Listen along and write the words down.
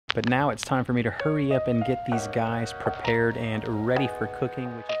But now it's time for me to hurry up and get these guys prepared and ready for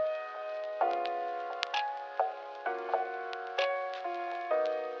cooking,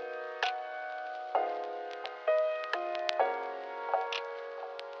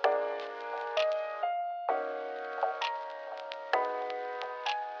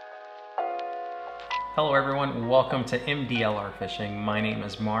 Hello everyone, welcome to MDLR Fishing. My name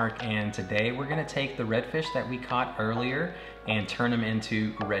is Mark, and today we're going to take the redfish that we caught earlier and turn them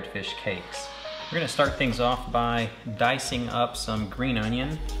into redfish cakes. We're going to start things off by dicing up some green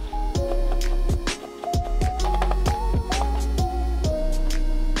onion.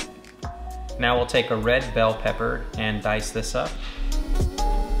 Now we'll take a red bell pepper and dice this up.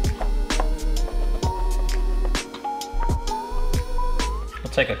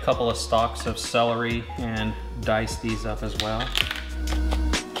 Take a couple of stalks of celery and dice these up as well.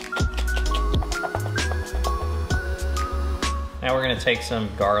 Now we're going to take some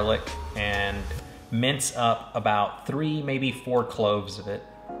garlic and mince up about 3, maybe 4 cloves of it.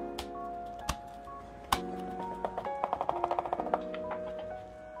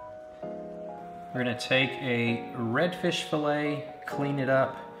 We're going to take a redfish fillet, clean it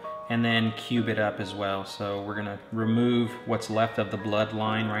up, and then cube it up as well. So we're gonna remove what's left of the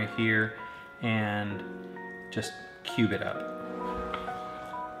bloodline right here and just cube it up.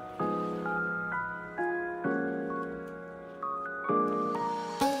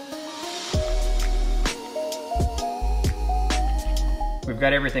 We've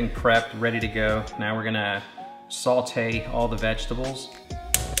got everything prepped, ready to go. Now we're gonna saute all the vegetables.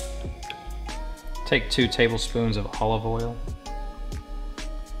 Take 2 tablespoons of olive oil.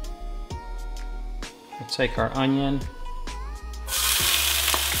 Take our onion,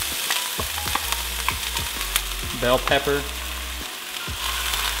 bell pepper,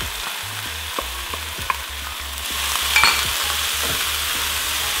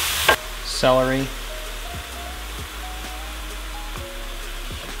 celery,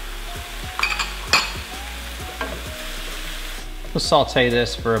 we'll saute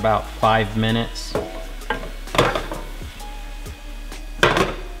this for about 5 minutes.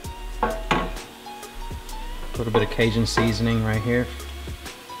 A little bit of Cajun seasoning right here.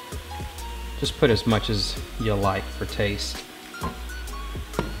 Just put as much as you like for taste.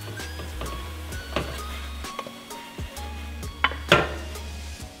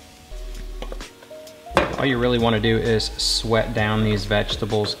 All you really want to do is sweat down these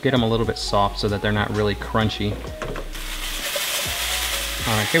vegetables, get them a little bit soft so that they're not really crunchy.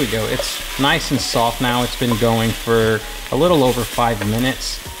 All right, here we go. It's nice and soft now. It's been going for a little over 5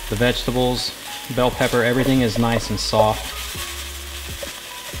 minutes. The vegetables, bell pepper, everything is nice and soft.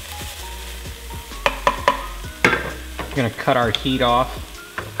 We're gonna cut our heat off.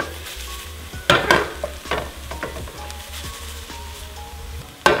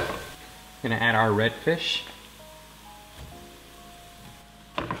 We're gonna add our redfish.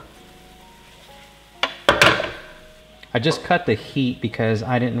 I just cut the heat because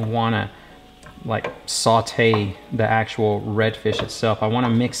I didn't wanna like saute the actual redfish itself. I want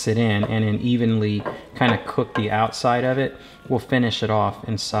to mix it in and then evenly kind of cook the outside of it. We'll finish it off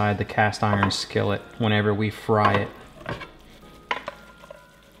inside the cast iron skillet whenever we fry it.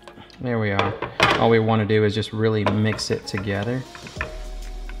 There we are. All we want to do is just really mix it together.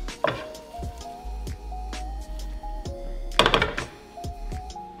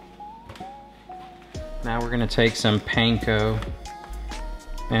 Now we're going to take some panko,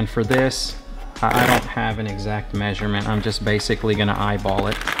 and for this I don't have an exact measurement. I'm just basically going to eyeball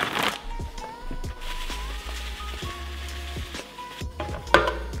it.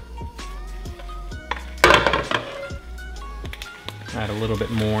 Add a little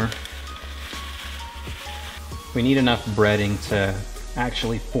bit more. We need enough breading to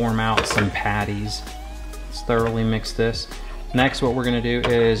actually form out some patties. Let's thoroughly mix this. Next, what we're going to do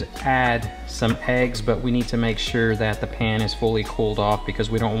is add some eggs, but we need to make sure that the pan is fully cooled off because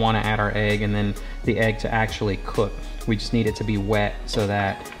we don't want to add our egg and then the egg to actually cook. We just need it to be wet so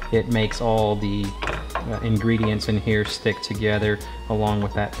that it makes all the ingredients in here stick together along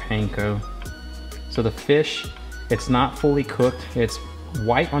with that panko. So the fish, it's not fully cooked. It's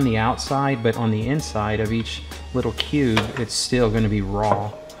white on the outside, but on the inside of each little cube, it's still going to be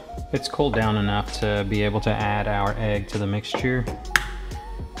raw. It's cooled down enough to be able to add our egg to the mixture.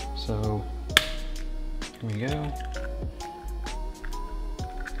 So here we go.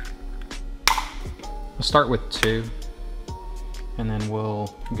 We'll start with 2 and then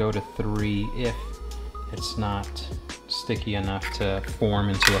we'll go to 3 if it's not sticky enough to form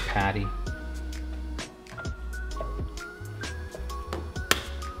into a patty.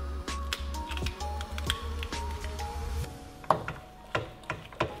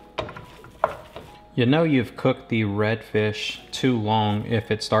 You know you've cooked the redfish too long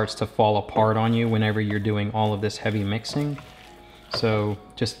if it starts to fall apart on you whenever you're doing all of this heavy mixing. So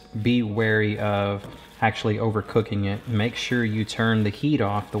just be wary of actually overcooking it. Make sure you turn the heat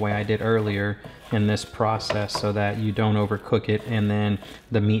off the way I did earlier in this process so that you don't overcook it and then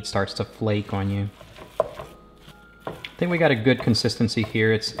the meat starts to flake on you. I think we got a good consistency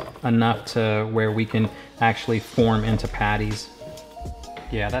here. It's enough to where we can actually form into patties.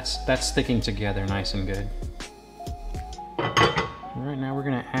 Yeah, that's sticking together nice and good. All right, now we're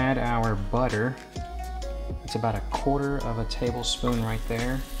gonna add our butter. It's about 1/4 tablespoon right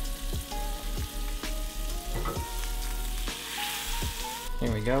there.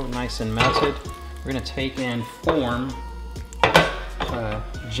 There we go, nice and melted. We're gonna take and form a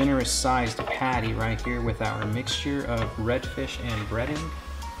generous sized patty right here with our mixture of redfish and breading.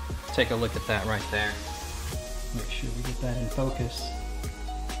 Take a look at that right there. Make sure we get that in focus.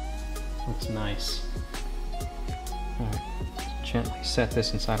 Looks nice. All right, let's gently set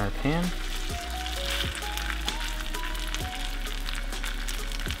this inside our pan.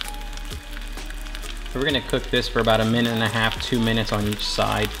 We're gonna cook this for about 1.5 minutes, 2 minutes on each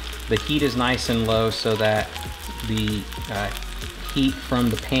side. The heat is nice and low so that the heat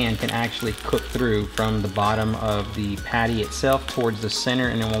from the pan can actually cook through from the bottom of the patty itself towards the center,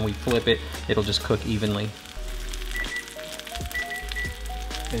 and then when we flip it, it'll just cook evenly.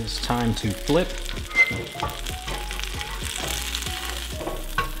 It's time to flip.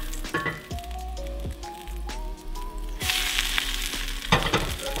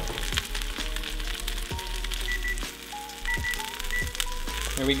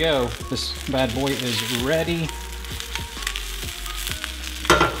 There we go. This bad boy is ready.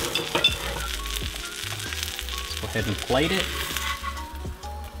 Let's go ahead and plate it.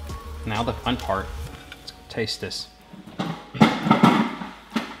 Now the fun part. Let's taste this.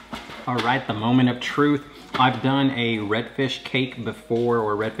 All right, the moment of truth. I've done a redfish cake before,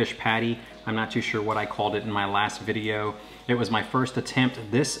 or redfish patty. I'm not too sure what I called it in my last video. It was my first attempt.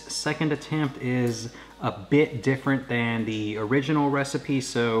 This second attempt is a bit different than the original recipe,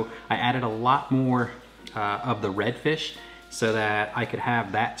 so I added a lot more of the redfish so that I could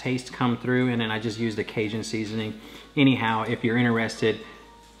have that taste come through, and then I just used a Cajun seasoning. Anyhow, if you're interested,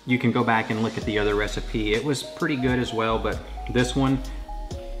 you can go back and look at the other recipe. It was pretty good as well, but this one,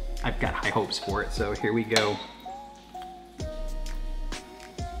 I've got high hopes for it, so here we go.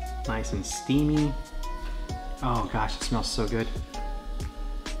 Nice and steamy. Oh gosh, it smells so good.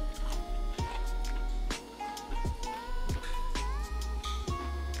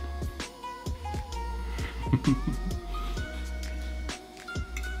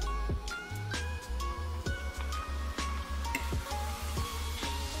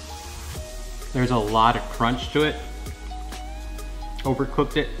 There's a lot of crunch to it.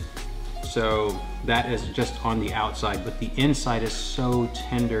 Overcooked it, so that is just on the outside, but the inside is so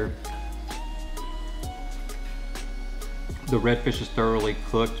tender. The redfish is thoroughly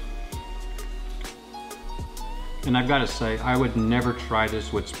cooked. And I've got to say, I would never try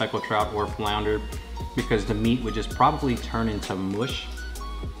this with speckled trout or flounder because the meat would just probably turn into mush.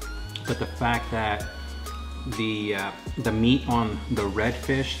 But the fact that the meat on the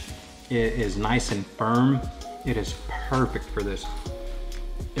redfish is nice and firm, it is perfect for this.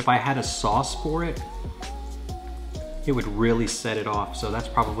 If I had a sauce for it, it would really set it off. So that's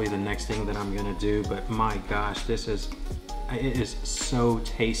probably the next thing that I'm gonna do. But my gosh, it is so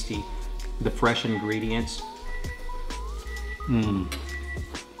tasty. The fresh ingredients. I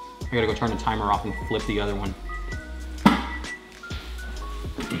gotta go turn the timer off and flip the other one.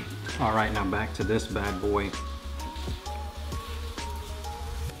 All right, now back to this bad boy.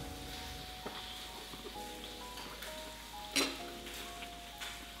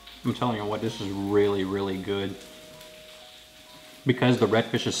 I'm telling you what, this is really, really good. Because the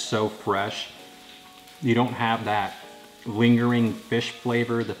redfish is so fresh, you don't have that lingering fish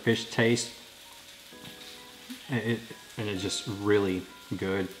flavor, the fish taste. And it's just really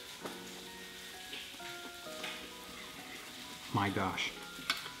good. My gosh.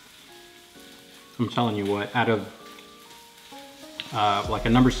 I'm telling you what, out of like a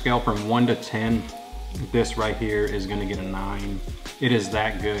number scale from 1 to 10, this right here is gonna get a 9. It is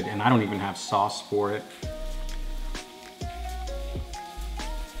that good, and I don't even have sauce for it.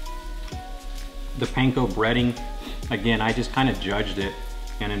 The panko breading, again, I just kind of judged it.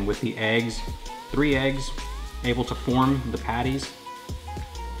 And then with the eggs, 3 eggs, able to form the patties.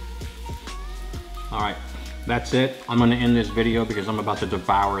 All right, that's it. I'm gonna end this video because I'm about to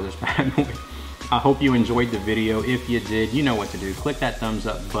devour this bad boy. I hope you enjoyed the video. If you did, you know what to do. Click that thumbs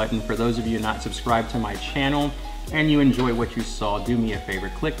up button. For those of you not subscribed to my channel and you enjoy what you saw, do me a favor,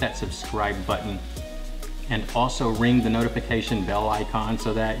 click that subscribe button and also ring the notification bell icon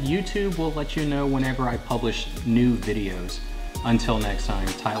so that YouTube will let you know whenever I publish new videos. Until next time,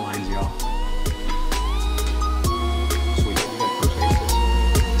 tight lines, y'all.